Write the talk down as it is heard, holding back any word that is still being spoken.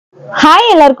Hi,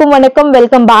 எல்லாருக்கும் வணக்கம்.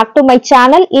 Welcome back to my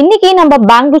channel. இன்னைக்கு நம்ம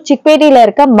பெங்களூர் சிக்பேட்ல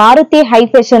இருக்க மாருதி ஹை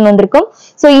ஃபேஷன் வந்திருக்கோம்.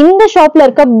 சோ இந்த ஷாப்ல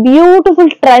இருக்க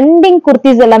பியூட்டிஃபுல் ட்ரெண்டிங்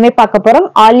குர்த்திஸ் எல்லாமே பார்க்க போறோம்.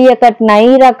 Aaliyacut,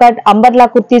 Nyracut,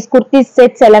 Umbrellakurtis, kurtis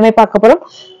sets எல்லாமே பார்க்க போறோம்.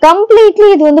 கம்ப்ளீட்லி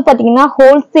இது வந்து பாத்தீங்கன்னா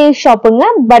ஹோல்சேல் ஷாப்புங்க.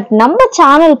 பட் நம்ம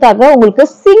சேனலுக்காக உங்களுக்கு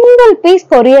சிங்கிள் பீஸ்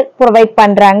கொரியர் ப்ரொவைட்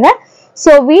பண்றாங்க.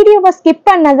 சோ வீடியோவை ஸ்கிப்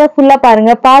பண்ணாத ஃபுல்லா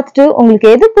பாருங்க. பார்த்துட்டு உங்களுக்கு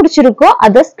எது பிடிச்சிருக்கோ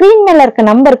அத ஸ்கிரீன் மேல இருக்க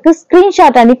நம்பருக்கு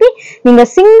ஸ்கிரீன்ஷாட் அனுப்பி நீங்க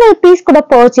சிங்கிள் பீஸ் கூட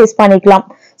பர்ச்சேஸ் பண்ணிக்கலாம்.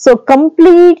 So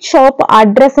complete shop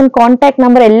address and contact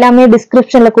number எல்லாமே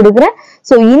டிஸ்கிரிப்ஷன்ல கொடுக்குறேன்.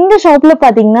 சோ இந்த ஷாப்ல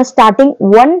பாத்தீங்கன்னா ஸ்டார்டிங்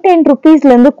 110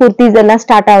 ருபீஸ்ல இருந்து குர்த்திஸ் எல்லாம்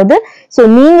ஸ்டார்ட் ஆகுது. சோ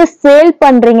நீங்க சேல்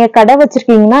பண்றீங்க, கடை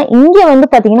வச்சிருக்கீங்கன்னா இங்க வந்து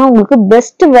பாத்தீங்கன்னா உங்களுக்கு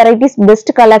பெஸ்ட் வெரைட்டிஸ்,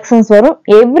 பெஸ்ட் கலெக்ஷன்ஸ் வரும்.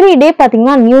 எவ்ரி டே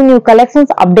பாத்தீங்கன்னா நியூ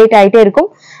கலெக்ஷன்ஸ் அப்டேட் ஆயிட்டே இருக்கும்.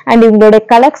 அண்ட் இவங்களோட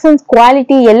கலெக்ஷன்ஸ்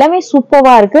குவாலிட்டி எல்லாமே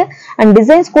சூப்பரா இருக்கு. அண்ட்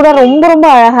டிசைன்ஸ் கூட ரொம்ப ரொம்ப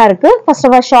அழகா இருக்கு. First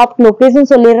of all shop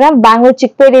location சொல்லிடுறேன். பெங்களூர்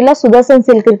சிக்பேட்ல சுதர்சன்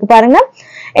சில்க் இருக்கு பாருங்க.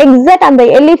 எக்ஸாக்ட் அந்த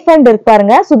எலிஃபென்ட் இருக்கு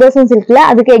பாருங்க சுதர்சன் சில்க்ல,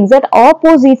 அதுக்கு எக்ஸாக்ட்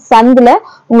ஆப்போசிட் சந்துல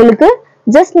உங்களுக்கு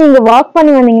ஜஸ்ட் நீங்க வாக்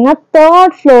பண்ணி வந்தீங்கன்னா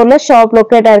 3rd ஃப்ளோர்ல ஷாப்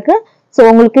லொகேட் ஆயிருக்கு. சோ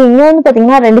உங்களுக்கு இங்க வந்து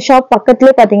பாத்தீங்கன்னா 2 ஷாப்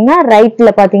பக்கத்துலயே பாத்தீங்கன்னா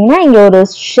ரைட்ல பாத்தீங்கன்னா இங்க ஒரு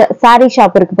சாரி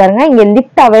ஷாப் இருக்கு பாருங்க. இங்க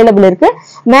லிஃப்ட் அவைலபிள் இருக்கு.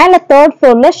 மேல 3rd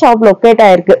ஃப்ளோர்ல ஷாப் லொகேட்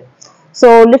ஆயிருக்கு. சோ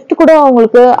லிஃப்ட் கூட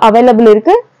உங்களுக்கு அவைலபிள்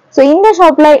இருக்கு. சோ இந்த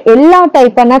ஷாப்ல எல்லா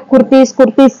டைப்பான kurtis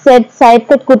set, side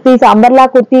cut kurtis, umbrella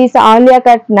kurtis,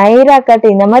 Aaliyacut, Nyracut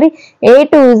இந்த மாதிரி A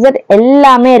to Z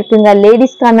எல்லாமே இருக்குங்க.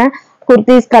 லேடிஸ்க்கான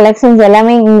குர்த்திஸ் கலெக்ஷன்ஸ்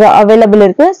எல்லாமே இங்க அவைலபிள்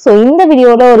இருக்கு. சோ இந்த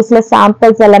வீடியோல ஒரு சில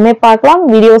சாம்பிள்ஸ் எல்லாமே பார்க்கலாம்.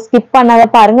 வீடியோ ஸ்கிப் பண்ணாத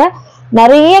பாருங்க.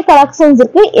 நிறைய கலெக்ஷன்ஸ்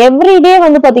இருக்கு. எவ்ரிடே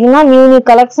வந்து பாத்தீங்கன்னா நியூ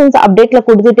கலெக்ஷன்ஸ் அப்டேட்ல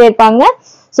கொடுத்துட்டே இருப்பாங்க.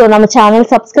 சோ நம்ம சேனல்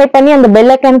சப்ஸ்கிரைப் பண்ணி அந்த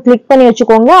பெல் ஐகான் கிளிக் பண்ணி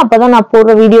வச்சுக்கோங்க. அப்பதான் நான்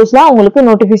போடுற வீடியோஸ்லாம் உங்களுக்கு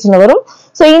நோட்டிபிகேஷன் வரும்.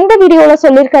 சோ இந்த வீடியோல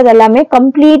சொல்லிருக்கிறது எல்லாமே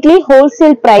கம்ப்ளீட்லி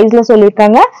ஹோல்சேல் பிரைஸ்ல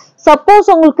சொல்லிருக்காங்க.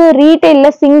 சப்போஸ் உங்களுக்கு ரீட்டைல்ல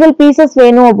சிங்கிள் பீசஸ்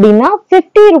வேணும் அப்படின்னா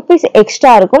 50 ருபீஸ்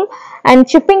எக்ஸ்ட்ரா இருக்கும். அண்ட்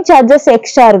ஷிப்பிங் சார்ஜஸ்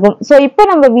எக்ஸ்ட்ரா இருக்கும். சோ இப்போ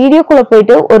நம்ம வீடியோக்குள்ள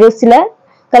போயிட்டு ஒரு சில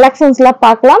கலெக்ஷன்ஸ் எல்லாம்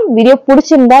பார்க்கலாம். வீடியோ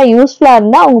பிடிச்சிருந்தா, யூஸ்ஃபுல்லா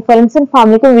இருந்தா உங்க ஃப்ரெண்ட்ஸ் அண்ட்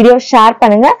ஃபேமிலிக்கும் வீடியோ ஷேர்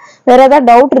பண்ணுங்க. வேற ஏதாவது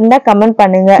டவுட் இருந்தா கமெண்ட்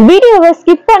பண்ணுங்க. வீடியோவை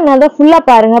ஸ்கிப் பண்ணாத ஃபுல்லா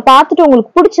பாருங்க. பார்த்துட்டு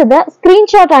உங்களுக்கு பிடிச்சத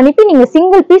ஸ்கிரீன்ஷாட் அனுப்பி நீங்க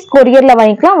சிங்கிள் பீஸ் கொரியர்ல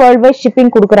வாங்கிக்கலாம். வேர்ல்ட் வைட்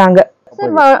ஷிப்பிங் கொடுக்குறாங்க.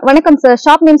 சார் வணக்கம் சார்.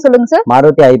 ஷாப் நேம் சொல்லுங்க sir.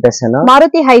 Maruthi Hi Fashions.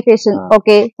 Maruthi Hi Fashions.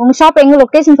 Okay. உங்க ஷாப் எங்க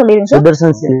லொகேஷன் சொல்லிருங்க sir.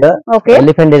 Sudarshan silk. Okay.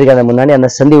 Elephant இருக்க முன்னாடி அந்த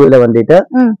சந்தி உள்ள வந்துட்டு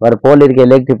ஒரு போல் இருக்கு,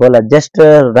 எலக்ட்ரிக் போல் ஜஸ்ட்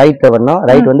ரைட் வரணும்.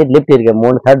 ரைட் வந்து லிஃப்ட் இருக்கு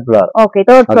 3rd ஃப்ளோர். ஓகே.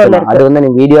 3rd ஃப்ளோர்ல இருக்கு. அது வந்து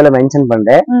நீ வீடியோல மென்ஷன்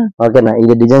பண்றேன். ஓகேனா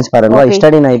இது டிசைன்ஸ் பாருங்க.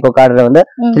 ஸ்டார்டிங் நான் இப்போ கார்டர் வந்து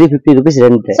 350 rupees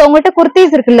ரெண்ட். சோ உங்கள்ட்ட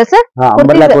குர்த்திஸ் இருக்குல்ல sir?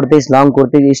 Umbrella kurtis, long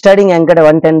kurti starting என்கிட்ட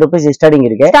 110 rupees ஸ்டார்டிங்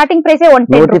இருக்கு. ஸ்டார்டிங் பிரைஸே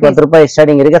 110 ரூபாய்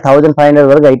ஸ்டார்டிங் இருக்கு. 1500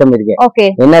 வரைக்கும் ஐட்டம் இருக்கு. ஓகே.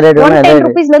 என்ன ரேட்? 110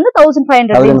 rupeesல இருந்து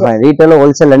 1500. ரீட்டைல்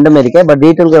ஹோல்சேல் ரெண்டுமே இருக்கு. பட்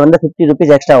ரீட்டைலுக்கு வந்து 50 rupees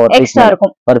எக்ஸ்ட்ரா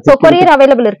இருக்கும். சோ கொரியர்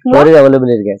அவைலபிள் இருக்குங்களா? கொரியர்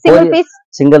அவைலபிள் இருக்கு.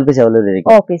 சிங்கிள் பீஸ் அவைலபிள்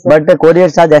இருக்கு. Okay sir. But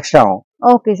courier charge extra ஆகும்.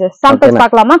 Okay sir. சாம்பிள்ஸ்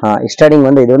பார்க்கலாமா? ஸ்டார்டிங்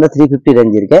வந்து இது வந்து 350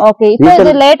 ரேஞ்ச் இருக்கு. ஓகே. இப்போ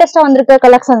இது லேட்டஸ்டா வந்திருக்க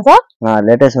கலெக்ஷன்ஸா?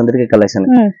 லேட்டஸ்ட் வந்திருக்க கலெக்ஷன்.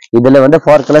 இதுல வந்து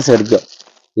 4 கலர்ஸ் இருக்கு.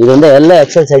 இது வந்து எல்லா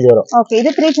எக்ஸல் சைஸ் வரும். ஓகே. இது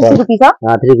 350 rupees.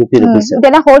 350 rupees.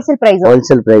 இதெல்லாம் ஹோல்சேல் பிரைஸ்.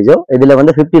 Wholesale price. இதுல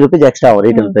வந்து 50 rupees எக்ஸ்ட்ரா ஆகும்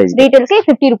ரீட்டைல் பிரைஸ். ரீட்டைலுக்கு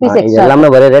 50 rupees extra. எல்லாமே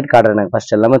ஒரே ரேட் காட்றேன்.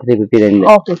 ஃபர்ஸ்ட் எல்லாமே 350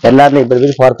 ரேஞ்ச். எல்லாமே இப்ப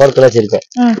இருக்கு 4 கலர்ஸ் இருக்கு.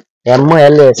 M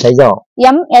L சைஸ் ஆகும்.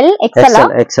 M L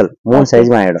XL 3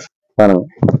 சைஸ் ஆயிடும். பாருங்க.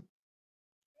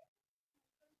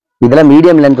 இதெல்லாம்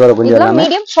மீடியம் லெந்த் வரும். கொஞ்சம் எல்லாமே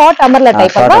medium short umbrella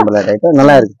type. Short umbrella type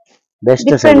நல்லா இருக்கு.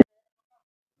 Best size.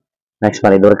 நெக்ஸ்ட்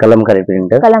பாருங்க. இது ஒரு கலம்காரி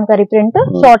பிரிண்ட்.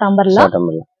 Short umbrella.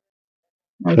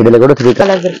 இதுல கூட 3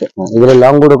 கலர்ஸ் இருக்கு. இதுல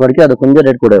லாங் கூட கிடைக்கும். அது கொஞ்சம்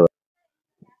ரேட் கூட வரும்.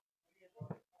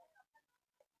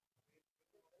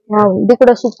 இது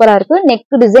கூட சூப்பரா இருக்கு.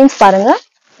 நெக் டிசைன்ஸ் பாருங்க.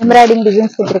 எம்ப்ராய்டிங்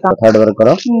டிசைன்ஸ் கொடுத்திருக்காங்க. தேர்ட் வர்க்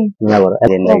வரும். நல்லா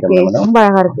வரும். ரொம்ப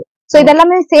அழகா இருக்கு. சோ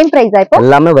இதெல்லாம் சேம் பிரைஸா? இப்போ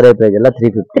எல்லாமே ஒரே பிரைஸ். எல்லாம்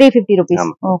 350 rupees.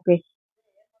 ஓகே.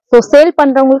 சோ சேல்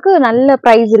பண்றவங்களுக்கு நல்ல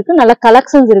பிரைஸ் இருக்கு. நல்ல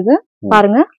கலெக்ஷன்ஸ் இருக்கு.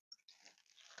 பாருங்க.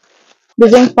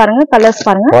 டிசைன்ஸ் பாருங்க, கலர்ஸ்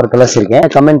பாருங்க. 4 கலர்ஸ் இருக்கு.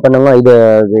 கமெண்ட் பண்ணுங்க. இது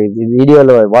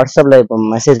வீடியோல வாட்ஸ்அப்ல இப்ப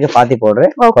மெசேஜ்க்கு பாத்தி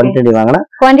போடுறேன். குவாண்டிட்டி வாங்குனா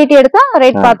குவாண்டிட்டி எடுத்தா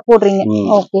ரேட் பார்த்து போடுறீங்க.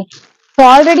 ஓகே. சோ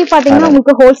ஆல்ரெடி பாத்தீங்கன்னா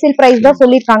உங்களுக்கு ஹோல்சேல் பிரைஸ் தான்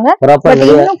சொல்லிருக்காங்க. பட்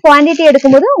இன்னும் குவாண்டிட்டி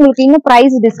எடுக்கும்போது உங்களுக்கு இன்னும்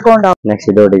பிரைஸ் டிஸ்கவுண்ட் ஆகும்.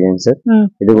 நெக்ஸ்ட் இதோட டிசைன்ஸ்.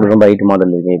 இது கூட ரொம்ப ஹைட்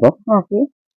மாடல் இருக்கு. இப்போ ஓகே.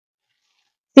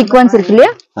 சீக்வென்ஸ் இருக்கு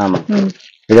இல்லையா? ஆமா.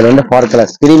 இதுல வந்து 4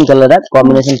 colours. Green colour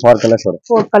combination 4 colours வரும்.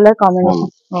 4 colour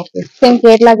combination. Okay. Same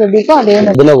catalogue எப்படி இருக்கோ அதே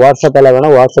மாதிரி. இதுல வாட்ஸ்அப்ல வேணா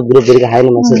வாட்ஸ்அப் குரூப் இருக்கு.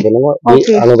 ஹைல மெசேஜ் பண்ணுங்க.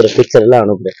 அனுப்புற பிக்சர் எல்லாம்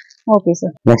அனுப்புறேன். Okay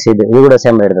sir. நெக்ஸ்ட் இது கூட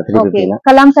சேம் ரேட் தான் 350.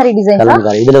 கலாம்சாரி டிசைன்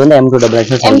கலாம்சாரி. இதுல வந்து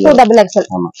M2XXL. M2XXL.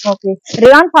 ஆமா. Okay.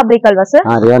 Ryan fabric halwa sir?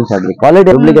 Ryan fabric.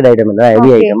 Quality duplicate item இல்ல.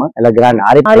 Heavy item. எல்லாம் கிராண்ட்.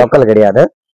 ஆரி லோக்கல் கிடையாது.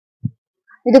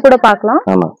 இது கூட பார்க்கலாம்.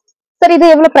 ஆமா. சார் இது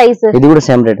எவ்வளவு பிரைஸ்? இது கூட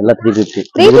சேம் ரேட் இல்ல 350.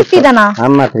 350 தானா?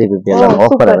 ஆமா 350 எல்லாம்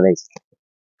ஆஃபர் பிரைஸ்.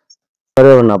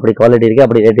 அப்படி குவாலிட்டி இருக்கு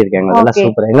அப்படி ரேட் இருக்கு எங்களுக்கு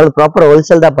சூப்பர் எங்களுக்கு ப்ராப்பர்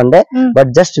ஹோல்சேல் தான் பண்றேன்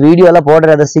பட் ஜஸ்ட் வீடியோ எல்லாம்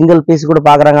போடுறது சிங்கிள் பீஸ் கூட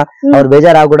பாக்குறாங்க அவர்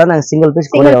பேஜார் ஆக கூட நாங்க சிங்கிள்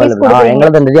பீஸ் கூட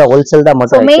எங்களுக்கு நிறைய ஹோல்சேல் தான்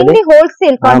மட்டும் mainly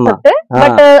wholesale concept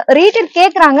but retail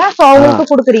கேக்குறாங்க சோ அவங்களுக்கு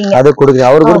கொடுக்குறீங்க அது கொடுக்குறீங்க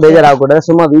அவரு கூட பேஜார் ஆக கூட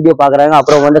சும்மா வீடியோ பாக்குறாங்க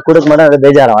அப்புறம் வந்து கொடுக்க மாட்டோம் அது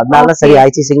பேஜார் ஆகும் அதனால சரி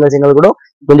ஆயிடுச்சு சிங்கிள் கூட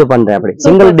கொஞ்சம் பண்றேன் அப்படி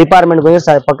சிங்கிள் டிபார்ட்மெண்ட்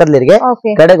கொஞ்சம் பக்கத்துல இருக்கு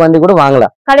கடைக்கு வந்து கூட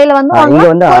வாங்கலாம் கடையில வந்து இங்க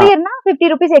வந்து கொரியர்னா 50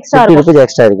 ரூபீஸ் எக்ஸ்ட்ரா இருக்கும் 50 ரூபீஸ்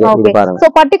எக்ஸ்ட்ரா இருக்கு இது பாருங்க சோ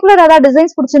பர்టిక్యులர் ஏதாவது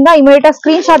டிசைன்ஸ் பிடிச்சிருந்தா இமிடியேட்டா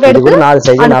ஸ்கிரீன்ஷாட் எடுத்து நாலு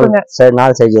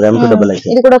சைஸ் வரும் M2XX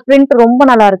இது கூட பிரிண்ட் ரொம்ப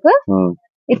நல்லா இருக்கு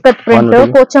இக்கட் பிரிண்ட்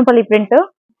போச்சம்பள்ளி பிரிண்ட்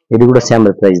இது கூட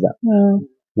சாம்பிள் பிரைஸ் தான்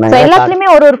சோ எல்லாத்துலயுமே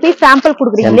ஒரு பீஸ் சாம்பிள்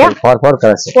குடுக்குறீங்க இல்லையா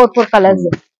 4 கலர்ஸ்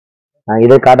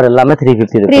இது கார்டர் எல்லாமே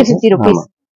 350 ரூபீஸ்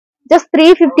ஜஸ்ட்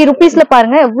 350 ரூபீஸ்ல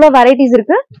பாருங்க எவ்வளவு வெரைட்டிஸ்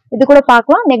இருக்கு இது கூட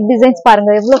பார்க்கலாம் நெக் டிசைன்ஸ்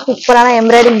பாருங்க எவ்வளவு சூப்பரான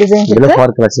எம்ப்ராய்டரிங் டிசைன்ஸ் இருக்கு இதுல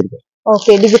 4 கலர்ஸ் இருக்கு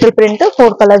ஓகே டிஜிட்டல் பிரிண்ட்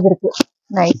 4 கலர்ஸ் இருக்கு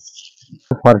நைஸ்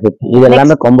 450 இது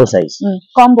எல்லாமே காம்போ சைஸ்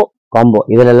காம்போ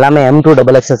இதுல எல்லாமே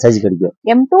M2XXL சைஸ் கிடைக்கும்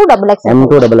M2XXL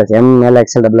M L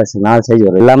XL XXL நாலு சைஸ்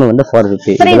வரும் எல்லாமே வந்து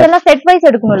 450 சரி இதெல்லாம் set wise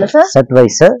எடுக்கணும்ல sir set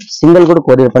wise single கூட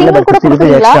கொரியர் பண்ணல பட் 50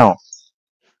 ரூபாய் எக்ஸ்ட்ரா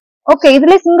ஓகே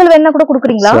இதுல சிங்கிள் வேணா கூட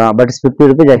கொடுக்குறீங்களா பட் 50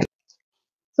 ரூபாய் எக்ஸ்ட்ரா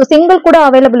சோ சிங்கிள் கூட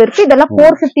அவேலபிள் இருக்கு இதெல்லாம்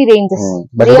 450 ரேஞ்சஸ்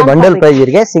பட் இது பண்டல் பிரைஸ்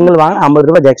இருக்கு சிங்கிள் வாங்க 50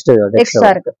 ரூபாய்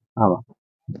எக்ஸ்ட்ரா இருக்கு ஆமா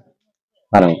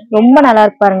பாருங்க ரொம்ப நல்லா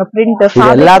இருக்கு பாருங்க பிரிண்ட்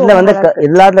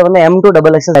எல்லாத்துல வந்து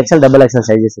M2XXL XXL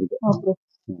சைஸஸ் இருக்கு ஓகே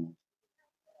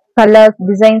கலர்ஸ்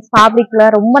டிசைன்ஸ் ஃபேப்ரிக்ல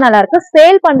ரொம்ப நல்லா இருக்கு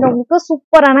சேல் பண்றவங்களுக்கு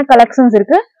சூப்பரான கலெக்ஷன்ஸ்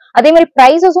இருக்கு அதே மாதிரி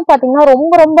பிரைஸஸும் பாத்தீங்கன்னா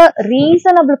ரொம்ப ரொம்ப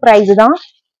ரீசனபிள் பிரைஸ் தான்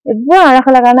எவ்வளவு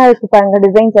அழகழகான இருக்கு பாருங்க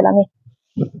டிசைன்ஸ் எல்லாமே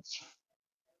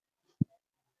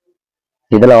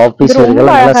இதெல்லாம் ஆபீஸ்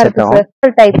வர்க்கெல்லாம் நல்லா செட்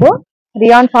ஆகும் type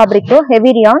Ryan fabric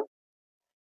heavy Ryan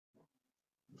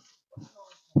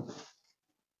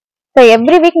so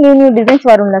every week new designs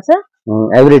வரும்ல சார்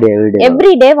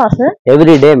எவ்ரி டே வா சார்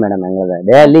எவ்ரி டே மேடம் எங்க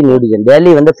டெய்லி நியூ டிசைன்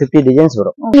டெய்லி வந்து 50 டிசைன்ஸ்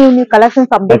வரும் நியூ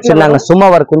கலெக்ஷன்ஸ் அப்டேட் நாங்க சும்மா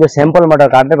வர கொஞ்சம் சாம்பிள்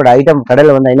மட்டும் காட்டுறோம் பட் ஐட்டம்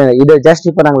கடையில வந்து என்ன இது ஜஸ்ட்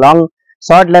இப்போ நாங்க லாங்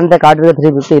ஷார்ட் லென்த் காட்டுறது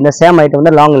 350 இந்த சேம் ஐட்டம்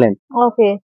வந்து லாங் லென்த் ஓகே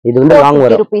இது வந்து லாங்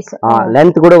வரும்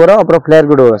லென்த் கூட வரும் அப்புறம் ஃபிளேர்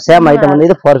கூட வரும் சேம் ஐட்டம் வந்து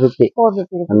இது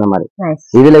 450 அந்த மாதிரி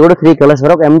இதுல கூட 3 கலர்ஸ்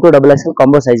வரும் M2XXL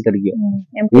காம்போ சைஸ் கிடைக்கும்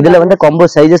இதுல வந்து காம்போ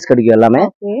சைஸஸ் கிடைக்கும் எல்லாமே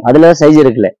அதுல சைஸ்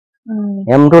இருக்குல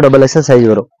M2XXL சைஸ்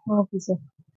வரும் ஓகே சார்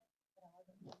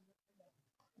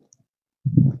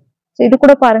இது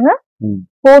கூட பாருங்க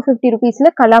 450 ரூபீஸ்ல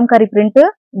கலாம்காரி பிரிண்ட்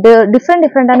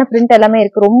டிஃபரெண்டான பிரிண்ட் எல்லாமே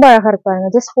இருக்கு ரொம்ப அழகா இருக்கு பாருங்க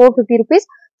just 450 rupees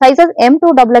sizes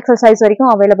M2XXL size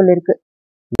வரைக்கும் அவைலபிள் இருக்கு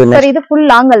சார் இது ஃபுல்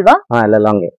லாங் அல்வா இல்ல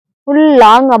long full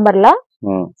long umbrella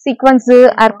sequence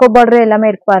ஆர்கோ border எல்லாமே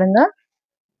இருக்கு பாருங்க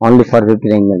only for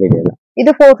 50 range மெட்டீரியல்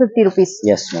இது 450 rupees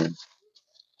yes ma'am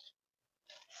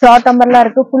short umbrella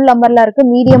இருக்கு ஃபுல் அம்பர்லா இருக்கு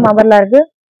மீடியம் அம்பர்லா இருக்கு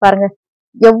பாருங்க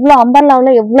எவ்வளவு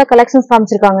அம்பர்லாவுல எவ்வளவு கலெக்ஷன்ஸ்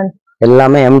காமிச்சிருக்காங்க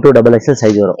எல்லாமே M2XXL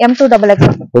சைஸ் வரும்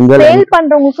M2XXL சேல்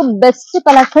பண்றவங்களுக்கு பெஸ்ட்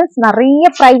கலெக்ஷன்ஸ் நிறைய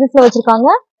பிரைசஸ்ல வச்சிருக்காங்க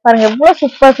பாருங்க எவ்வளவு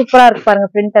சூப்பரா இருக்கு பாருங்க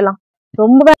பிரிண்ட் எல்லாம்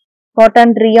ரொம்ப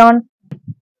காட்டன் ரியான்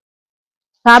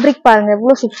ஃபேப்ரிக் பாருங்க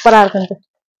எவ்வளவு சூப்பரா இருக்கு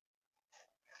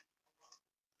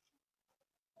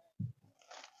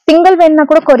சிங்கிள் வேணும்னா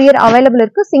கூட கொரியர் அவைலபிள்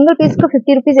இருக்கு சிங்கிள் பீஸ்க்கு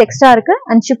 50 ரூபீஸ் எக்ஸ்ட்ரா இருக்கு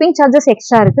அண்ட் ஷிப்பிங் சார்ஜஸ்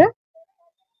எக்ஸ்ட்ரா இருக்கு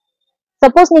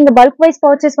சப்போஸ் நீங்க பல்க் வைஸ்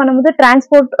பர்ச்சேஸ் பண்ணும்போது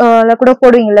டிரான்ஸ்போர்ட்ல கூட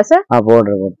போடுவீங்கல்ல சார்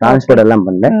போடுறோம் டிரான்ஸ்போர்ட் எல்லாம்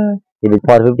பண்ணல இது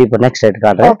 450 per next rate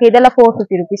காட்றேன் ஓகே இதெல்லாம்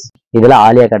 450 ரூபீஸ் இதெல்லாம்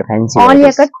Aaliyacut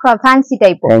ஃபேன்சி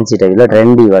டைப் இல்ல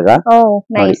ட்ரெண்டி வகை ஓ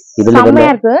நைஸ்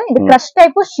செமையா இருக்கு இது கிரஷ்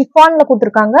டைப் ஷிஃபான்ல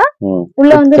கொடுத்திருக்காங்க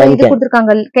உள்ள வந்து இது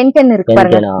கொடுத்திருக்காங்க கென்கென் இருக்கு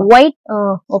பாருங்க white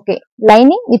okay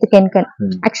lining with கென்கென்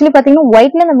actually பாத்தீங்கன்னா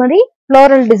ஒயிட்ல இந்த மாதிரி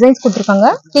ஃப்ளோரல் டிசைன்ஸ் கொடுத்திருக்காங்க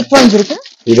சீக்வென்ஸ் இருக்கு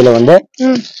இதுல வந்து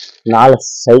நாலு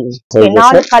சைஸ்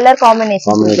நாலு colour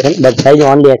combination but size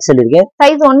only XL இருக்கு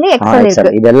சைஸ் only XL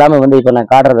இருக்கு இது எல்லாமே வந்து இப்போ நான்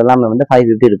காட்றது எல்லாமே வந்து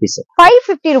 550 rupees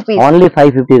only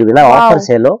 550 ரூபீஸ்ல offer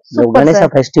Salem Ganesha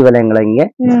festival எங்க இங்க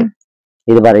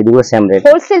இது பாரு இது same rate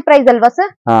wholesale price halwa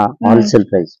sir wholesale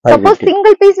price suppose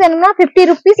single piece வேணும்னா 50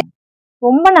 ரூபீஸ்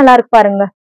ரொம்ப நல்லா இருக்கு பாருங்க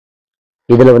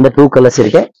இதுல வந்து 2 கலர்ஸ்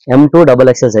இருக்கு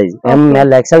M2XXL size ML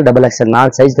XL XXL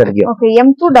நாலு சைஸ் இருக்கு ஓகே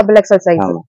M2XXL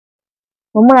சைஸ்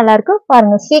ரொம்ப நல்லா இருக்கு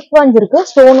பாருங்க சீக்வென்ஸ் இருக்கு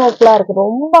ஸ்டோன் ஒர்க்லாம் இருக்கு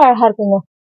ரொம்ப அழகா இருக்குங்க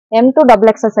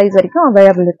M2XXL சைஸ் வரைக்கும்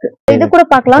அவைலபிள் இருக்கு இது கூட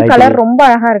பார்க்கலாம் கலர் ரொம்ப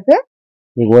அழகா இருக்கு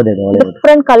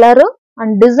டிஃபரண்ட் கலர்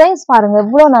அண்ட் டிசைன்ஸ் பாருங்க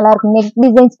எவ்வளவு நல்லா இருக்கு நெக்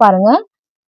டிசைன்ஸ் பாருங்க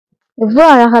எவ்வளவு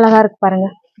அழகா இருக்கு பாருங்க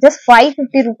ஜஸ்ட்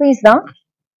 550 ரூபீஸ் தான்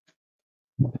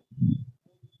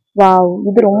வாவ்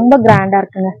இது ரொம்ப கிராண்டா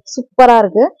இருக்குங்க சூப்பரா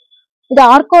இருக்கு இது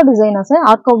ஆர்கோ டிசைனா சார்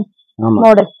ஆர்கோ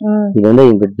மாடல் இது வந்து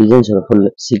இந்த டிசைன்ஸ் ஃபுல்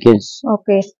சீக்வென்ஸ்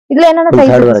ஓகே இதுல என்னென்ன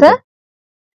சைஸ் இருக்கு சார்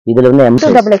இதுல வந்து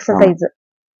M2XXL சைஸ்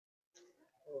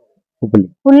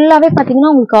ஃபுல்லாவே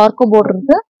பாத்தீங்கன்னா உங்களுக்கு ஆர்கோ border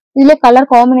இருக்கு இதுல கலர்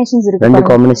காம்பினேஷன்ஸ் இருக்கு ரெண்டு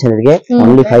காம்பினேஷன் இருக்கு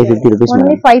only 550 rupees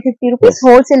only 550 rupees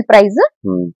wholesale price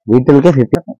ரீட்டெயிலுக்கு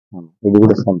 50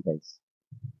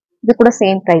 இது கூட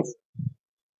சேம் பிரைஸ்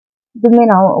இதுமே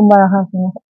ரொம்ப அழகா இருக்குங்க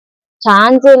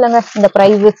சான்ஸே இல்லங்க இந்த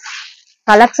பிரைஸ்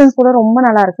கலெக்ஷன்ஸ் கூட ரொம்ப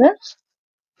நல்லா இருக்கு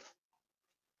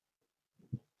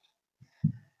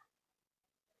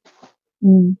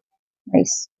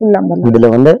நைஸ் ஃபுல் அம்பர்லா இதுல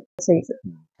வந்து சைஸ்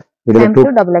இதுல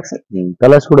M2XXL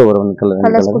கலர்ஸ் கூட வரும்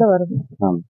கலர்ஸ் கூட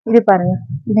வரும் இது பாருங்க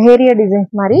ஏரியா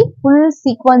டிசைன்ஸ் மாதிரி full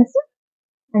sequence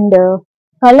and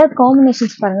colour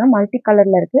combinations பாருங்க மல்டி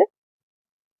கலர்ல இருக்கு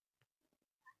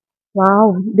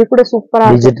வாவ் இது கூட சூப்பரா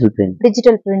இருக்கு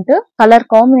டிஜிட்டல் பிரிண்ட் கலர்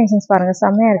காம்பினேஷன்ஸ் பாருங்க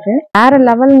செமையா இருக்கு வேற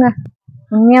லெவல்ங்க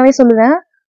உண்மையாவே சொல்லுவேன்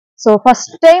சோ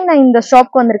ஃபர்ஸ்ட் டைம் நான் இந்த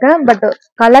ஷாப்க்கு வந்திருக்கேன் பட்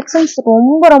கலெக்ஷன்ஸ்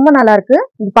ரொம்ப ரொம்ப நல்லா இருக்கு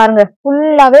இது பாருங்க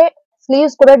ஃபுல்லாவே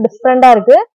ஸ்லீவ்ஸ் கூட டிஃபரெண்டா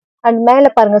இருக்கு அண்ட் மேல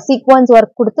பாருங்க சீக்வென்ஸ்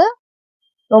ஒர்க் கொடுத்து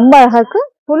ரொம்ப அழகா இருக்கு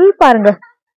ஃபுல் பாருங்க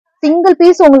சிங்கிள்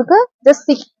பீஸ் உங்களுக்கு just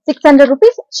 600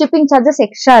 rupees shipping charges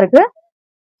extra இருக்கு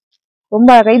ரொம்ப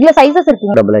அழகா இதுல சைஸஸ்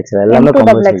இருக்கு ಡಬಲ್ ಎಕ್ಸೆಲ್ எல்லாமே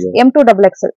காம்போஸ்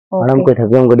M2XXL மேடம் कोई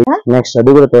ठगे उंगडी नेक्स्ट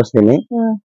அது கூட தோஸ்தேனே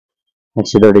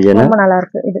நெக்ஸ்ட் இது டிசைன் ரொம்ப நல்லா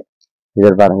இருக்கு இது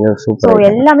பாருங்க சூப்பர் சோ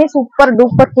எல்லாமே சூப்பர்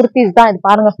டூப்பர் குர்தீஸ் தான் இது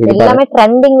பாருங்க எல்லாமே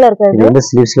ட்ரெண்டிங்ல இருக்கு இது வந்து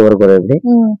ஸ்லீவ்ஸ்ல வர போறது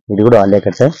இது கூட ஆலியா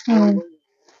கட்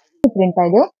பிரிண்ட்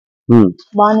இது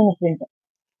வானிங் பிரிண்ட்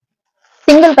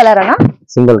சிங்கிள் கலரானா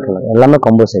சிங்கிள் கலர் எல்லாமே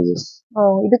காம்போ சைஸ்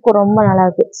இதுக்கு ரொம்ப நல்லா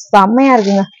இருக்கு செமையா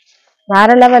இருக்குங்க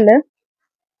வேற லெவல்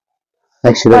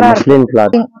நெக்ஸ்ட் இது மஸ்லின்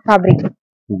கிளாத் ஃபேப்ரிக்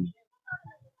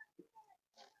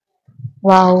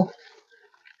வாவ்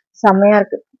செமையா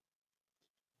இருக்கு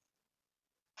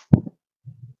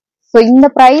சோ இந்த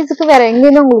பிரைஸ்க்கு வேற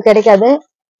எங்கேயுமே உங்களுக்கு கிடைக்காது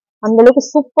அந்த அளவுக்கு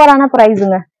சூப்பரான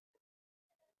பிரைஸ்ங்க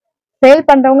சேல்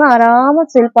பண்றவங்க ஆராம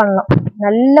சேல் பண்ணலாம்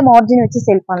நல்ல மார்ஜின் வச்சு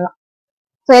சேல் பண்ணலாம்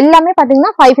சோ எல்லாமே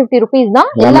பாத்தீங்கன்னா 550 rupees தான்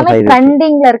எல்லாமே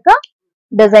ட்ரெண்டிங்ல இருக்க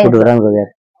டிசைன்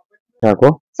சாக்கோ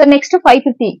சோ நெக்ஸ்ட்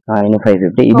 550 இன்னும்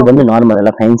 550 இது வந்து நார்மல்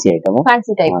எல்லாம் fancy item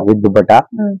fancy type with dupatta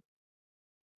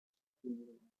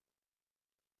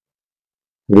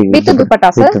with dupatta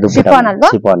sir chiffon alva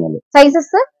sizes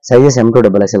sir sizes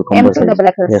M2XXL combo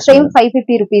size same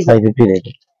 550 rupees 550 rate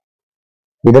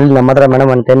ಇದರಲ್ಲಿ ನಮ್ಮ ಹತ್ರ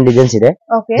ಮೇಡಂ ಒಂದು 10 ಡಿಸೈನ್ಸ್ ಇದೆ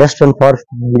ಜಸ್ಟ್ ಒಂದು 4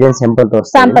 ಡಿಸೈನ್ ಸ್ಯಾಂಪಲ್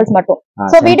ತೋರಿಸ್ತೀನಿ ಸ್ಯಾಂಪಲ್ಸ್ மட்டும்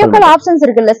சோ வீடியோ கால் ஆப்ஷன்ஸ்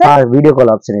இருக்குல்ல சார் வீடியோ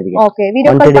கால் ஆப்ஷன் இருக்கு okay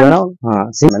video call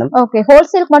C madam okay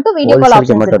wholesale மட்டும் வீடியோ கால்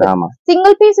ஆப்ஷன் இருக்கு ஆமா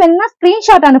சிங்கிள் பீஸ் வேணும்னா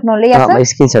ஸ்கிரீன்ஷாட் அனுப்பணும் இல்லையா சார்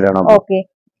ஸ்கிரீன்ஷாட் அனுப்பணும் ஓகே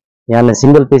நான்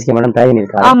சிங்கிள் பீஸ்க்கு மேடம் டைம்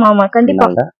இருக்கு ஆமா ஆமா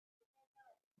கண்டிப்பா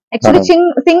ஆக்சுவலி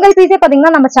சிங்கிள் பீஸே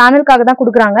பாத்தீங்கன்னா நம்ம சேனலுக்காக தான்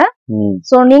குடுக்குறாங்க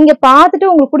சோ நீங்க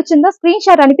பாத்துட்டு உங்களுக்கு பிடிச்சிருந்தா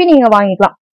ஸ்கிரீன்ஷாட் அனுப்பி நீங்க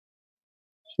வாங்கிக்கலாம்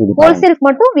ஹோல்சேலுக்கு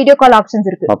மட்டும் வீடியோ கால் ஆப்ஷன்ஸ்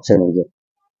இருக்கு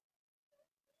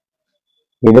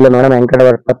இதுல மேடம் என்கிட்ட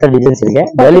ஒரு 10 டிசைன்ஸ் இருக்கு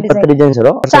டெய்லி 10 டிசைன்ஸ்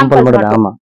வரும் சாம்பிள் மட்டும்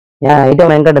ஆமா ஏன்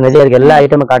ஐட்டம் என்கிட்ட நிறைய இருக்கு எல்லா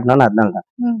ஐட்டமும் காட்டணும்னா அதனால தான்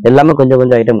எல்லாமே கொஞ்சம்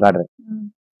கொஞ்சம் ஐட்டம் காட்டுறேன்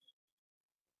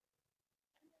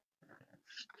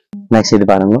நெக்ஸ்ட் இது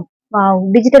பாருங்க வாவ்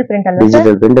டிஜிட்டல் பிரிண்ட் அல்ல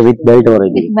டிஜிட்டல் பிரிண்ட் வித் பெல்ட் வரும்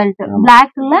இது பெல்ட்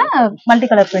பிளாக்ல மல்டி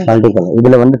கலர் பிரிண்ட்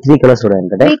இதுல வந்து 3 கலர்ஸ் வரும்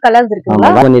என்கிட்ட 3 கலர்ஸ்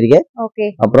இருக்குங்களா ஒன் இருக்கு ஓகே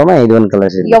அப்புறமா இது ஒன்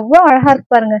கலர்ஸ் இருக்கு எவ்வளவு அழகா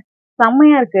இருக்கு பாருங்க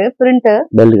செமையா இருக்கு பிரிண்ட்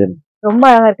பெல்ட் ரொம்ப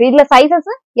அழகா இருக்கு இதுல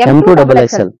சைஸஸ்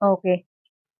M2XXL ஓகே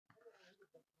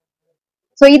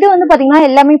சோ இது வந்து பாத்தீங்கன்னா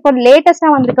எல்லாமே இப்போ லேட்டஸ்டா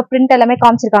வந்திருக்க பிரிண்ட் எல்லாமே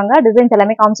காமிச்சிருக்காங்க டிசைன்ஸ்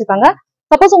எல்லாமே காமிச்சிருக்காங்க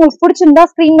சப்போஸ் உங்களுக்கு பிடிச்சிருந்தா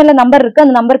ஸ்கிரீன் மேல நம்பர் இருக்கு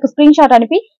அந்த நம்பருக்கு ஸ்கிரீன்ஷாட்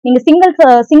அனுப்பி நீங்க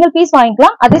சிங்கிள் பீஸ்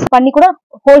வாங்கிக்கலாம் அட்ஜஸ்ட் பண்ணி கூட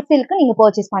ஹோல்சேலுக்கு நீங்க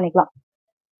பர்ச்சேஸ் பண்ணிக்கலாம்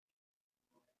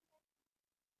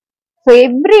சோ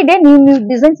எவ்ரிடே நியூ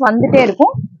டிசைன்ஸ் வந்துட்டே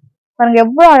இருக்கும் பாருங்க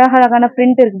எவ்வளவு அழகழகான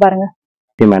பிரிண்ட் இருக்கு பாருங்க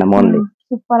மேடம் ஓன்லி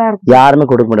சூப்பரா இருக்கு யாருமே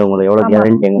கொடுக்க மாட்டாங்க உங்களுக்கு எவ்வளவு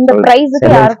கேரண்டி இந்த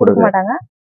பிரைஸ்க்கு யாரும் கொடுக்க மாட்டாங்க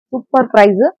super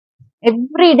price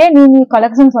everyday new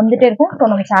collections வந்துட்டே இருக்கும் சோ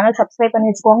நம்ம சேனல் சப்ஸ்கிரைப்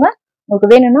பண்ணி வச்சுக்கோங்க உங்களுக்கு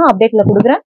வேணும்னா அப்டேட்ல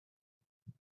கொடுக்குறேன்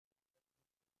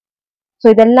சோ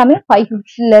இது எல்லாமே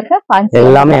 550 ல இருக்க ஃபேன்சி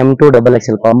எல்லாமே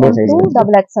M2XXL combo size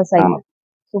M2XXL size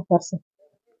super sir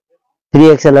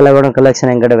 3XL எல்லாம் வேணும்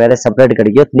கலெக்ஷன் என்கிட்ட வேற செப்பரேட்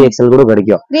கிடைக்கும் 3XL கூட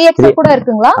கிடைக்கும் 3XL கூட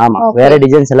இருக்குங்களா ஆமா வேற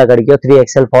டிசைன்ஸ் எல்லாம் கிடைக்கும்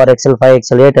 3XL 4XL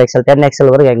 5XL 8XL 10XL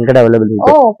வரைக்கும் என்கிட்ட அவைலபிள்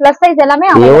இருக்கு ஓ ப்ளஸ் சைஸ் எல்லாமே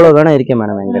எவ்வளவு வேணும் இருக்கு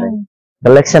மேடம் என்கிட்ட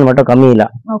கலெக்ஷன் மட்டும் கம்மி இல்ல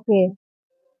ஓகே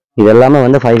இது எல்லாமே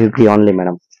வந்து 550 only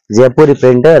madam Jaipuri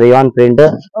print Ryan print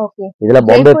okay இதுல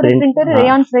பாம்பே பிரிண்ட்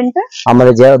ரியான் பிரிண்ட் ஆமா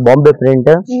பாம்பே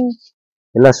பிரிண்ட்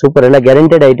எல்லாம் சூப்பர் எல்லாம்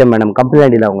கேரண்டட் ஐட்டம் மேடம்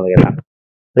கம்ப்ளைண்ட் இல்ல உங்களுக்கு எல்லாம்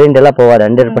பிரிண்ட் எல்லாம் போவாது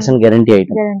 100% கேரண்டி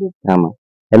ஐட்டம் ஆமா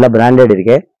எல்லாம் பிராண்டட்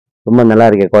இருக்கு ரொம்ப நல்லா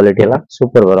இருக்கு குவாலிட்டி எல்லாம்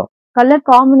சூப்பர் வரும் கலர்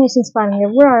காம்பினேஷன்ஸ் பாருங்க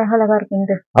எவ்வளவு அழகா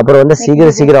இருக்கு அப்புறம் வந்து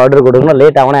சீக்கிரம் ஆர்டர் கொடுக்கணும்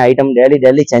லேட் ஆகுனா ஐட்டம்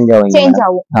டெய்லி சேஞ்ச்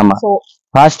ஆகும் ஆமா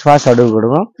ஃபாஸ்ட் ஆர்டர்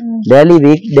கொடுக்கணும்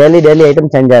டெய்லி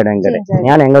ஐட்டம் சேஞ்ச் ஆயிடும் எங்க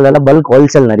ஏன்னா எங்களதெல்லாம் பல்க்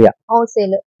ஹோல்சேல் நிறைய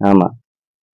ஹோல்சேல் ஆமா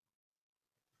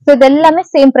சோ இது எல்லாமே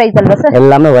சேம் பிரைஸ் அல்ல சார்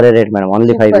எல்லாமே ஒரே rate madam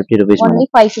only 550 rupees only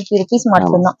 550 rupees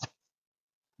மட்டும் தான்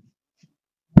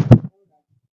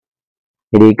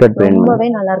இது இக்கட் பிரிண்ட் ரொம்பவே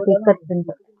நல்லா இருக்கு ikat print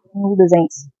new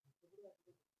designs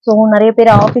so நிறைய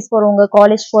பேர் ஆபீஸ் போறவங்க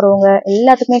காலேஜ் போறவங்க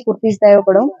எல்லாத்துக்குமே குர்த்திஸ்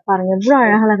தேவைப்படும் பாருங்க எவ்வளவு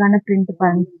அழகழகான பிரிண்ட்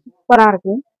பாருங்க சூப்பரா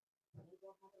இருக்கு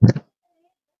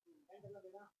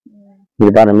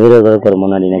இது பாருங்க மீரருக்கு ஒரு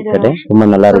முன்னாடி நெக் கட் ரொம்ப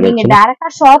நல்லா இருக்கு நீங்க டைரக்டா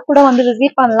ஷாப் கூட வந்து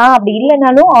விசிட் பண்ணலாம் அப்படி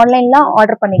இல்லனாலும் ஆன்லைன்ல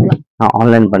ஆர்டர் பண்ணிக்கலாம்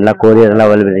ஆன்லைன் பண்ணலாம் courier எல்லாம்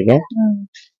அவைலபிள் இருக்கு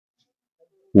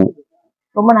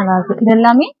ரொம்ப நல்லா இருக்கு இது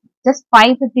எல்லாமே just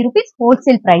 550 rupees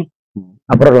wholesale price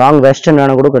அப்புறம் லாங் வெஸ்டர்ன்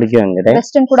வேணா கூட கிடைக்கும் என்கிட்ட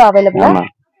வெஸ்டர்ன் கூட அவைலபிள் ஆமா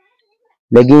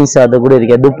லெகின்ஸ் அது கூட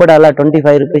இருக்கு துப்பட்டால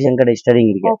 25 rupees என்கிட்ட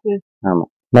ஸ்டார்டிங் இருக்கு ஓகே ஆமா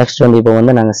நெக்ஸ்ட் வந்து இப்போ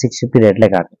வந்து நாங்க 650 ரேட்ல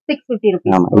காட்டுறோம் 650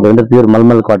 rupees ஆமா இது வந்து பியூர்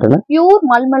மல்மல்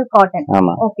காட்டன்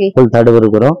ஆமா ஓகே ஃபுல் தர்ட்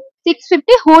வர்க் வரும்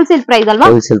 650 wholesale price halwa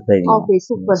wholesale price okay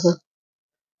super sir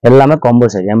எல்லாமே combo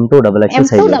size M2 XXL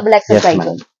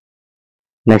size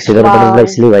next இது ஒரு பட்டர்ஃப்ளை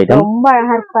ஸ்லீவ் ஐட்டம் ரொம்ப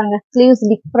அழகா இருக்கு பாருங்க ஸ்லீவ்ஸ்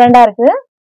டிஃபரண்டா இருக்கு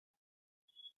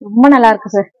ரொம்ப நல்லா இருக்கு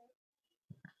சார்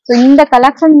சோ இந்த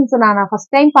கலெக்ஷன்ஸ் நான்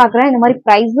ஃபர்ஸ்ட் டைம் பாக்குறேன் இந்த மாதிரி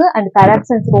பிரைஸ் அண்ட்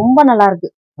கலெக்ஷன்ஸ் ரொம்ப நல்லா இருக்கு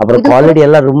அப்புறம் குவாலிட்டி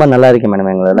எல்லாம் ரொம்ப நல்லா இருக்கு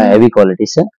மேடம் எங்களோட ஹெவி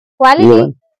குவாலிட்டிஸ் குவாலிட்டி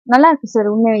நல்லா இருக்கு சார்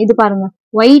உண்மை இது பாருங்க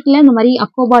ஒயிட்ல இந்த மாதிரி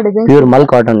அக்கோபா டிசைன் பியூர் மல்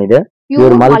காட்டன் இது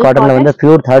பியூர் மல் காட்டன்ல வந்து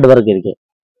பியூர் தர்ட் வர்க் இருக்கு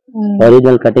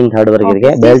ஒரிஜினல் கட்டிங் தர்ட் வர்க்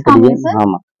இருக்கு பெல்ட் டிசைன்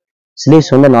ஆமா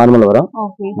ஸ்லீவ்ஸ் வந்து நார்மல் வரும்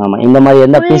ஓகே ஆமா இந்த மாதிரி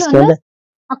என்ன பீஸ்க்கு வந்து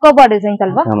அக்கோபா டிசைன்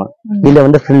அல்வா ஆமா இதுல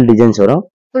வந்து ஃபுல் டிசைன்ஸ் வரும்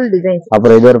ஃபுல் டிசைன்ஸ்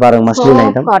அப்புறம் இது ஒரு பாருங்க மஸ்லின்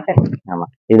ஐட்டம் காட்டன் ஆமா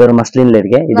இது ஒரு மஸ்லின்ல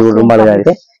இருக்கு இது ரொம்ப அழகா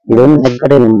இருக்கு இது வந்து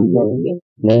நெக்கடே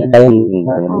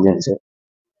டிசைன்ஸ்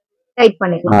டைட்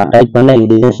பண்ணிக்கலாம் டைட் பண்ண இந்த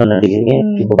டிசைன்ஸ் ஒன்னு அடிக்கிறீங்க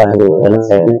இப்போ பாருங்க எல்லாம்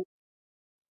சைடு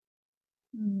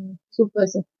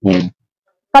சூப்பர் சார்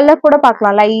கலர் கூட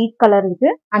பார்க்கலாம் லைட் கலர் இருக்கு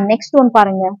அண்ட் நெக்ஸ்ட் ஒன்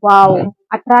பாருங்க wow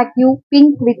attractive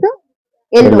pink with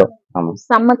yellow ஆமா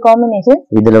செம்ம காம்பினேஷன்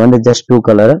இதுல வந்து ஜஸ்ட் 2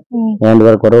 கலர் ஹேண்ட்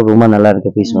வர்க் வரும் ரொம்ப நல்லா இருக்கு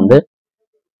பீஸ் வந்து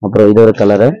அப்புறம் இது ஒரு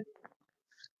கலர்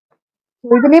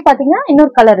இதுலயே பாத்தீங்கன்னா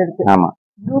இன்னொரு கலர் இருக்கு ஆமா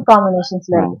ப்ளூ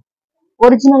காம்பினேஷன்ஸ்ல இருக்கு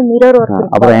ஒரிஜினல் மிரர் ஒர்க்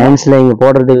இருக்கு அப்புறம் ஹேண்ட்ஸ்ல இங்க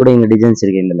போடுறது கூட இங்க டிசைன்ஸ்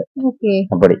இருக்கு இதுல ஓகே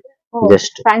அப்படி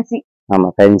ஜஸ்ட் ஃபேன்சி ஆமா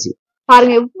ஃபேன்சி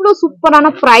பாருங்க எவ்வளவு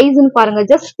சூப்பரான பிரைஸ்னு பாருங்க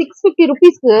ஜஸ்ட் 650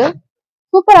 ரூபீஸ்க்கு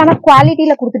சூப்பரான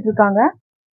குவாலிட்டில கொடுத்துட்டு இருக்காங்க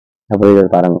அப்புறம் இது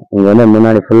பாருங்க இங்க வந்து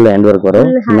முன்னாடி ஃபுல் ஹேண்ட் வர்க் வரும்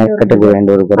நெக் கட்டுக்கு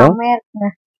ஹேண்ட் வர்க் வரும்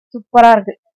சூப்பரா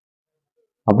இருக்கு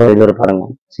அப்புறம் இது ஒரு பாருங்க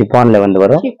சிஃபான்ல வந்து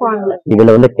வரும் ஷிஃபான்ல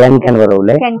இதுல வந்து கேன் வரும்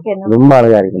உள்ள ரொம்ப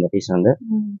அழகா இருக்கு இந்த பீஸ் வந்து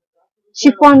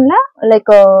ஷிஃபான்ல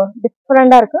லைக்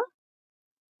டிஃபரெண்டா இருக்கு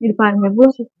இது பாருங்க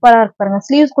எவ்வளவு சூப்பரா இருக்கு பாருங்க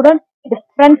ஸ்லீவ்ஸ் கூட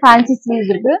டிஃபரெண்ட் ஃபேன்சி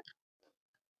ஸ்லீவ்ஸ் இருக்கு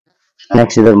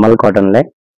நெக்ஸ்ட் இது மல் காட்டன்ல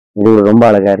இது ரொம்ப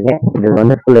அழகா இருக்கு இது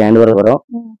வந்து ஃபுல் ஹேண்ட் வர்க் வரும்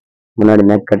முன்னாடி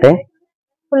நெக் கட்டு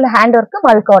ஃபுல் ஹேண்ட் வர்க்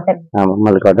மல் காட்டன் ஆமா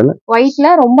மல் காட்டன் ஒயிட்ல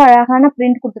ரொம்ப அழகான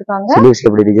பிரிண்ட் கொடுத்திருக்காங்க ஸ்லீவ்ஸ்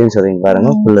எப்படி டிசைன்ஸ் வருங்க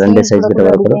பாருங்க ஃபுல் ரெண்டு சைஸ் கிட்ட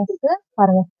வரும்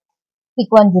பாருங்க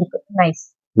சீக்வென்ஸ் இருக்கு நைஸ்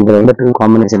இதுல வந்து டூ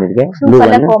காம்பினேஷன் இருக்கு ப்ளூ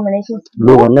கலர் காம்பினேஷன்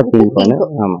ப்ளூ ஒன்னு பிங்க் ஒன்னு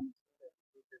ஆமா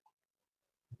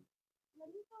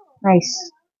நைஸ்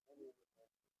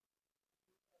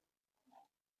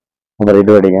அப்புறம்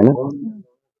இது டிசைன்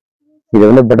இது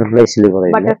வந்து பட்டர்ஃப்ளை ஸ்லீவ்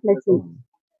வரும் பட்டர்ஃப்ளை ஸ்லீவ்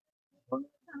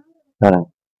பாருங்க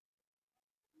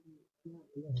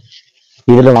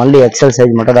இதுல only XL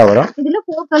சைஸ் மட்டும் தான் வரும் இதுல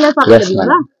 4 கலர்ஸ்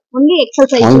அவைலபிளா only XL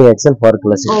size only XL 4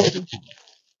 colours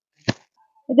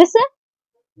இது சார்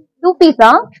 2 பீஸா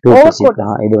ஓவர்கோட்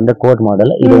இது வந்து கோட்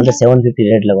மாடல் இது வந்து 750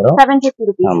 ரேட்ல வரும் 750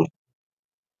 ரூபீஸ் ஆமா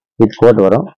வித் கோட்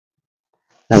வரும்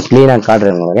நான் க்ளீனா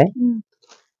காட்றேன் உங்களுக்கு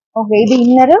ஓகே இது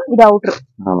இன்னர் இது அவுட்டர்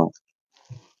ஆமா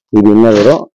இது இன்னர்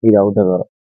வரும் இது அவுட்டர் வரும்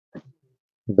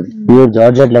பியூர்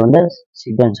ஜார்ஜெட்ல வந்து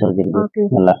சீக்வென்ஸ் வர்க் இருக்கு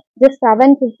நல்லா just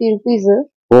 750 ரூபீஸ்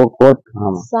கோட்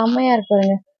ஆமா செமையா இருக்கு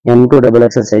பாருங்க M2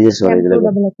 XXL சைஸஸ் வரும் இதுல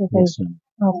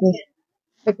ஓகே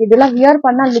பட் இதெல்லாம் வியர்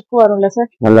பண்ணா லுக் வரும்ல சார்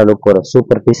நல்ல லுக் வரும்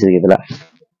சூப்பர் பீஸ் இருக்கு இதுல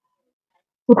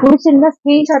புடிச்சிருந்தா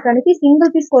ஸ்கிரீன்ஷாட் அனுப்பி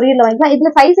சிங்கிள் பீஸ் கொரியர்ல வாங்கிக்கலாம்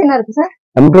இதுல சைஸ் என்ன இருக்கு சார்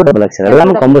M2 XXL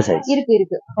எல்லாமே காம்போ சைஸ்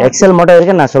இருக்கு XL மட்டும்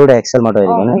இருக்கு நான் சொல்றேன் XL மட்டும்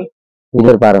இருக்கு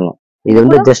இது பாருங்க இது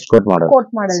வந்து just code model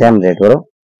same rate வரும்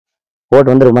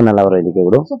கோட் வந்து ரொம்ப நல்லா வரும் இதுக்கு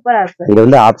கூட சூப்பரா இருக்கு இது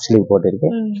வந்து ஆப் ஸ்லீவ் கோட் இருக்கு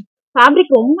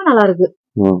ஃபேப்ரிக் ரொம்ப நல்லா இருக்கு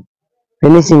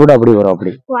ஃபினிஷிங் கூட அப்படி வரும்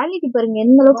அப்படி குவாலிட்டி பாருங்க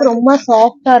எந்த அளவுக்கு ரொம்ப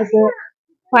சாஃப்ட்டா இருக்கு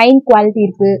ஃபைன் குவாலிட்டி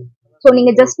இருக்கு சோ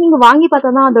நீங்க ஜஸ்ட் நீங்க வாங்கி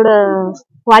பார்த்தா தான் அதோட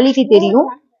குவாலிட்டி தெரியும்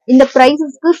இந்த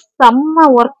பிரைசஸ்க்கு செம்ம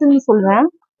ஒர்த்னு சொல்றேன்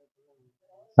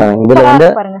இதுல வந்து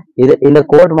இது இந்த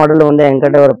கோட் மாடல்ல வந்து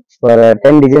என்கிட்ட ஒரு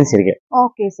 10 டிசைன்ஸ் இருக்கு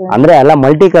ஓகே சார் ಅಂದ್ರೆ எல்லாம்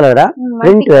மல்டி கலரா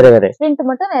பிரிண்ட் வேற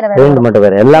பிரிண்ட் மட்டும்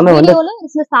வேற எல்லாமே வந்து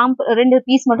இதுல சாம்பிள் ரெண்டு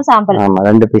பீஸ் மட்டும் சாம்பிள் ஆமா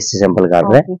ரெண்டு பீஸ் சாம்பிள்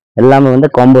காட்டுறேன் எல்லாமே வந்து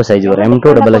காம்போ சைஸ் வரும்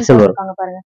M2 XXL வரும்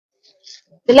பாருங்க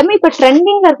எல்லாமே இப்ப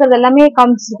ட்ரெண்டிங்ல இருக்குது எல்லாமே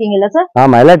காமிச்சிருக்கீங்கல்ல சார்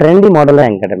ஆமா எல்லாம் ட்ரெண்டி மாடல் தான்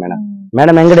என்கிட்ட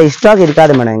மேடம் எங்கட ஸ்டாக்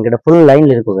இருக்காது மேடம் எங்கட ஃபுல்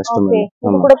லைன்ல இருக்கு கஸ்டமர்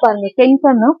இது கூட பாருங்க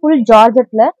டென்ஷன் ஃபுல்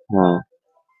ஜார்ஜெட்ல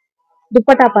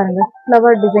துப்பட்டா பாருங்க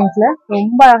ஃப்ளவர் டிசைன்ஸ்ல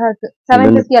ரொம்ப அழகா இருக்கு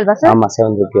 750 அல்வா சார் ஆமா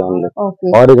 750 வந்து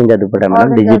okay orange dupatta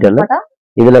madam digital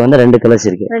இதுல வந்து ரெண்டு கலர்ஸ்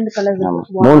இருக்கு ஆமா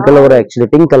மூணு கலர் வரும் एक्चुअली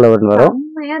பிங்க் கலர் வரும்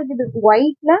செம்மையா இருக்கு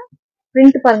ஒயிட்ல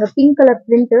பிரிண்ட் பாருங்க பிங்க் கலர்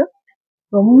பிரிண்ட்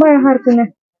ரொம்ப அழகா இருக்குங்க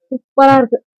சூப்பரா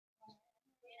இருக்கு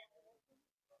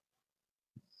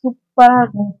சூப்பரா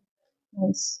இருக்கு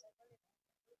நைஸ்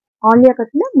ஆலியா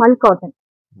கட்ல மல் காட்டன்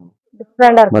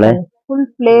டிஃபரெண்டா இருக்கு ஃபுல்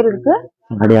ஃப்ளேர் இருக்கு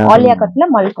ஆலியா கட்ல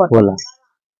மல் காட்டன்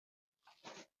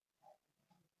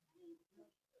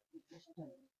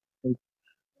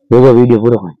ये वीडियो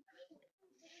पूरा है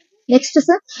नेक्स्ट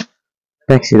सर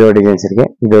नेक्स्ट இது டிசைன்ஸ் இருக்கு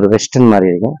இது ஒரு வெஸ்டர்ன் மாதிரி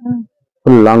இருக்கு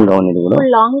ஃபுல் லாங் கவுன் இது கூட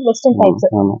ஃபுல் லாங் வெஸ்டர்ன் டைப்ஸ்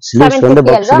ஆமா ஸ்லீவ்ஸ் வந்து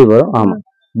பப் ஸ்லீவ் வரும் ஆமா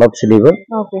பப் ஸ்லீவ்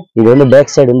ஓகே இது வந்து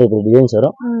பேக் சைடு வந்து இப்படி டிசைன்ஸ்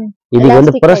வரும் இது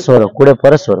வந்து பிரஸ் வரும் கூட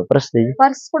பிரஸ் வரும்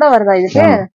பிரஸ் கூட வருதா இதுக்கு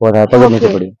ஒரு அப்படி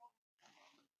நிக்கபடி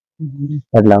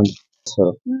அதெல்லாம்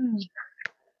வரும்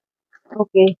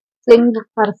ஓகே ஸ்லிங்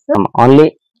பிரஸ் ஆமா only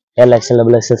LXL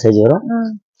XL சைஸ் வரும்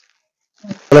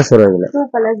கலர்ஸ் வரும் இதுல 2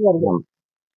 கலர்ஸ் வருது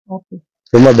ஓகே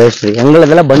ரொம்ப பெஸ்ட்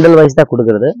எங்களதெல்லாம் பண்டல் வைஸ் தான்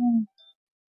கொடுக்கிறது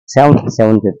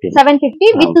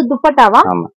 750 வித் துப்பட்டாவா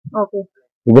ஆமா ஓகே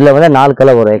இதுல வந்து 4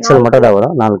 கலர் வரும் எக்ஸ்எல் மட்டும் தான்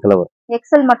வரும் 4 கலர் வரும்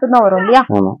எக்ஸ்எல் மட்டும் தான் வரும் இல்லையா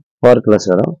ஆமா 4 கலர்ஸ்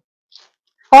வரும்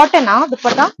காட்டனா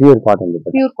dupatta pure cotton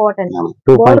dupatta pure cotton ஆமா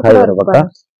 2.5 வரும் பக்கா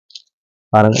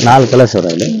பாருங்க 4 கலர்ஸ்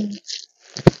வரும் இது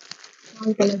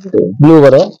 4 கலர்ஸ் ப்ளூ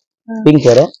வரும் பிங்க்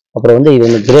வரும் அப்புறம் வந்து இது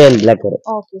வந்து கிரே அண்ட் Black வரும்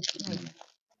ஓகே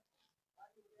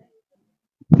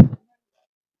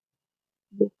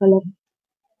கலர்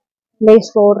லேஸ்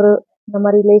border இந்த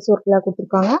மாதிரி லேஸ் ஒர்க்ல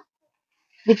கொடுத்திருக்காங்க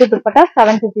வித் துப்பட்டா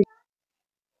 750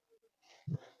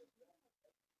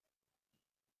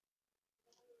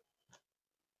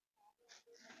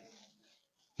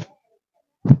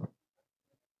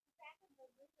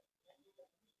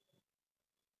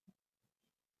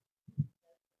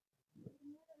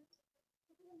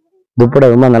 துப்பட்டா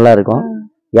ரொம்ப நல்லா இருக்கும்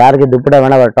யாருக்கு துப்பட்டா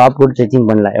வேணா ஒரு டாப் கூட ஸ்டிச்சிங்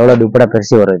பண்ணலாம் எவ்வளவு துப்பட்டா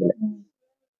பெருசி வரும் இதுல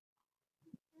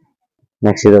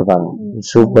நெக்ஸ்ட் இது பாருங்க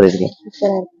சூப்பர் இருக்கு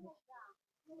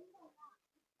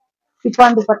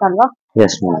சிப்பான் dupatta halwa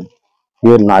yes ma'am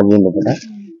pure நாஜின் dupatta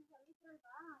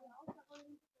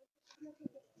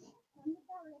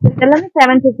எல்லாமே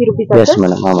 750 ரூபீஸ் எஸ்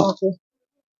மேடம் ஆமா ஓகே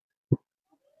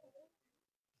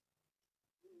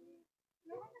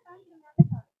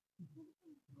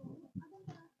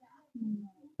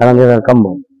அங்க கம்போ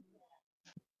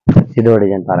இதோட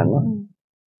டிசைன் பாருங்க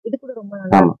இது கூட ரொம்ப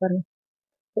நல்லா இருக்கு பாருங்க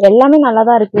எல்லாமே நல்லா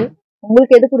தான் இருக்கு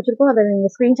உங்களுக்கு எது பிடிச்சிருக்கோ அதை நீங்க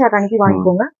ஸ்கிரீன்ஷாட் அனுப்பி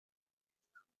வாங்கிக்கோங்க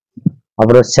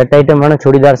அப்புறம் செட் ஐட்டம் வேணும்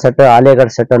சுடிதார் செட்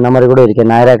ஆலியாகட் செட் அந்த மாதிரி கூட இருக்கு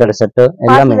நைராகட் செட்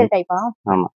எல்லாமே டைப்பா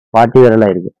ஆமா பார்ட்டி வேர்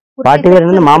எல்லாம் இருக்கு பார்ட்டி வேர்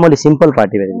வந்து மாமூலி simple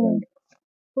party wear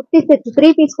kurti set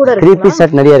 3 piece கூட இருக்கு 3 பீஸ்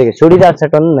செட் நிறைய இருக்கு சுடிதார்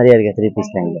செட் வந்து நிறைய இருக்கு 3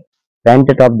 பீஸ் தான் இங்க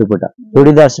pant top dupatta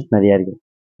churidar set நிறைய இருக்கு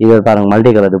இது பாருங்க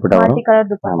மல்டி கலர் துப்பட்டா வரும் மல்டி கலர்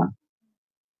துப்பட்டா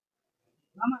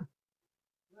ஆமா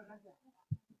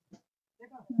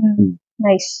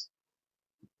நைஸ்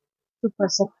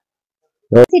சூப்பர் சார்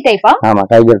சி டைப்பா ஆமா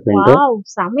டைகர் பிரிண்ட் வாவ்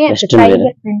செமையா இருக்கு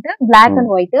tiger print Black and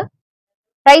white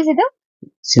price இது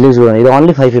ஸ்லீவ்ஸ் வரும் இது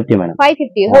only 550 madam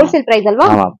 550 wholesale price halwa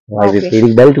ஆமா 550 இது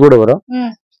பெல்ட் கூட வரும்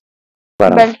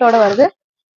பெல்ட்டோட வருது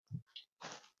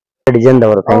டிசைன்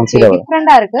வரும் ஃபேன்சி வரும்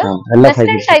டிஃபரண்டா இருக்கு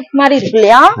வெஸ்டர்ன் டைப் மாதிரி இருக்கு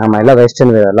இல்லையா ஆமா எல்லாம்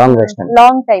வெஸ்டர்ன் வேர்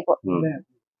லாங் டைப்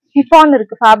ஷிஃபான்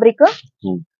இருக்கு ஃபேப்ரிக்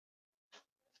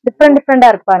டிஃபரண்டா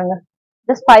இருக்கு பாருங்க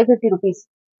just 550 rupees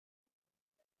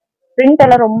பிரிண்ட்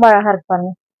எல்லாம் ரொம்ப அழகா இருக்கு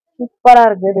பாருங்க சூப்பரா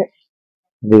இருக்கு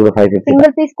இது கூட 550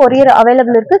 சிங்கிள் பீஸ் courier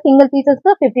அவைலபிள் இருக்கு சிங்கிள்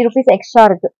பீசஸ்க்கு 50 rupees எக்ஸ்ட்ரா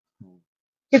இருக்கு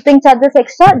shipping charges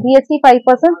extra GST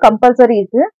 5% compulsory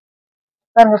இருக்கு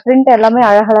பாருங்க பிரிண்ட் எல்லாமே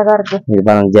அழகழகா இருக்கு இது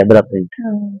பாருங்க ஜெப்ரா பிரிண்ட்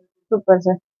சூப்பர்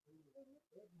சார்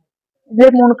இதுல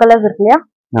 3 கலர்ஸ் இருக்கு இல்லையா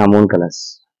 3 கலர்ஸ்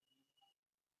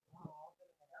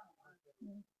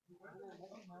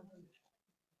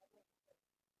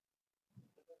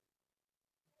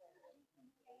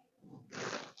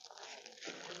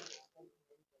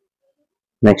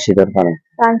நெக்ஸ்ட் இது பாருங்க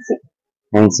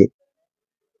ஃபேன்சி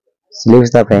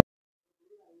ஸ்லீவ்ஸ் தான்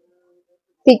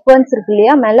சீக்வென்ஸ் இருக்கு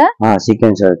இல்லையா மேல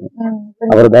சீக்வென்ஸ் இருக்கு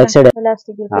அப்புறம் பேக் சைடு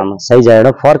எலாஸ்டிக் இருக்கு ஆமா சைஸ்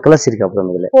ஆயிடும் 4 கலர்ஸ் இருக்கு அப்புறம்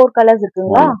இதுல 4 கலர்ஸ்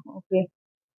இருக்குங்களா ஓகே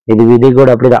இது கூட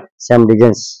அப்படிதான் சேம்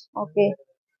டிசைன்ஸ் ஓகே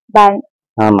பேண்ட்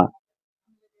ஆமா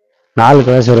 4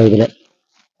 கலர்ஸ் வரும் இதுல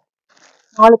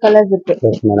 4 கலர்ஸ் இருக்கு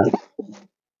எஸ் மேடம்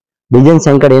டிசைன்ஸ்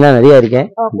என்கடைனா நிறைய இருக்கு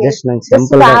ஜஸ்ட் நான்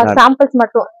சிம்பிளா சாம்பிள்ஸ்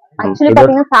மட்டும் एक्चुअली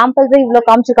பாத்தீங்கன்னா சாம்பிள்ஸ் இவ்ளோ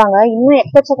காமிச்சிருக்காங்க இன்னும்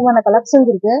எக்கச்சக்கமான கலெக்ஷன்ஸ்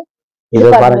இருக்கு இது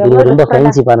பாருங்க இது ரொம்ப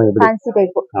ஃபேன்சி பாருங்க இது ஃபேன்சி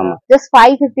டைப் ஆமா just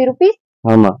 550 rupees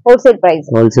ஆமா ஹோல்சேல் பிரைஸ்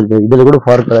இதுல கூட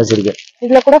 4 கலர்ஸ் இருக்கு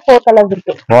இதுல கூட 4 கலர்ஸ்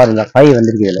இருக்கு 4 இல்ல 5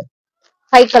 வந்திருக்கு இதுல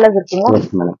 5 கலர்ஸ் இருக்குங்க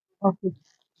எஸ் மேடம் ஓகே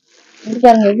இது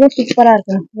பாருங்க எவ்வளவு சூப்பரா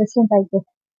இருக்கு western type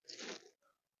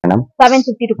madam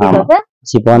 750 rupees sir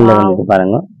சிப்பான்ல வந்து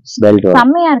பாருங்க பெல்ட் வரும்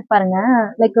செம்மையா இருக்கு பாருங்க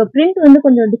லைக் பிரிண்ட் வந்து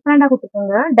கொஞ்சம் டிஃபரெண்டா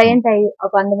கொடுத்துருக்காங்க டை அண்ட் டை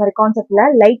அப்ப அந்த மாதிரி கான்செப்ட்ல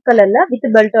லைட் கலர்ல வித்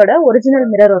பெல்ட்டோட ஒரிஜினல்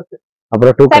மிரர் இருக்கு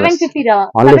அப்புறம் 750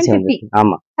 750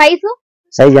 ஆமா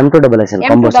சைஸ் M2XL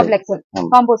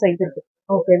காம்போ சைஸ் இருக்கு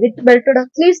okay with பெல்ட்டோட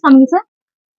sleeves coming sir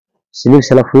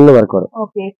sleeves எல்லாம் ஃபுல் வர்க் வரும்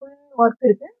ஓகே ஃபுல் வர்க்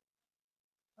இருக்கு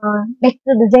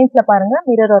நெக்ஸ்ட் டிசைன்ஸ்ல பாருங்க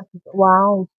மிரர் வர்க் இருக்கு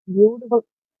வாவ் பியூட்டிஃபுல்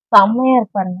செம்மையா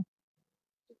இருக்கு பாருங்க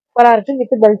சூப்பரா இருக்கு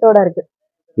வித் பெல்ட்டோட இருக்கு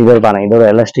இது பாருங்க இதோட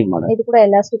எலாஸ்டிக் மாடல் இது கூட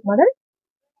எலாஸ்டிக் மாடல்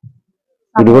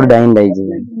இது கூட டை அண்ட் டை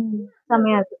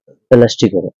செம்மையா இருக்கு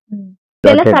எலாஸ்டிக் வரும்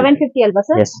இதெல்லாம் 750 அல்வா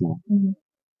சார் எஸ் மேம்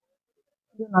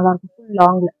இது நல்லா இருக்கு ஃபுல்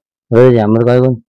லாங்ல रोज हमर काय कोण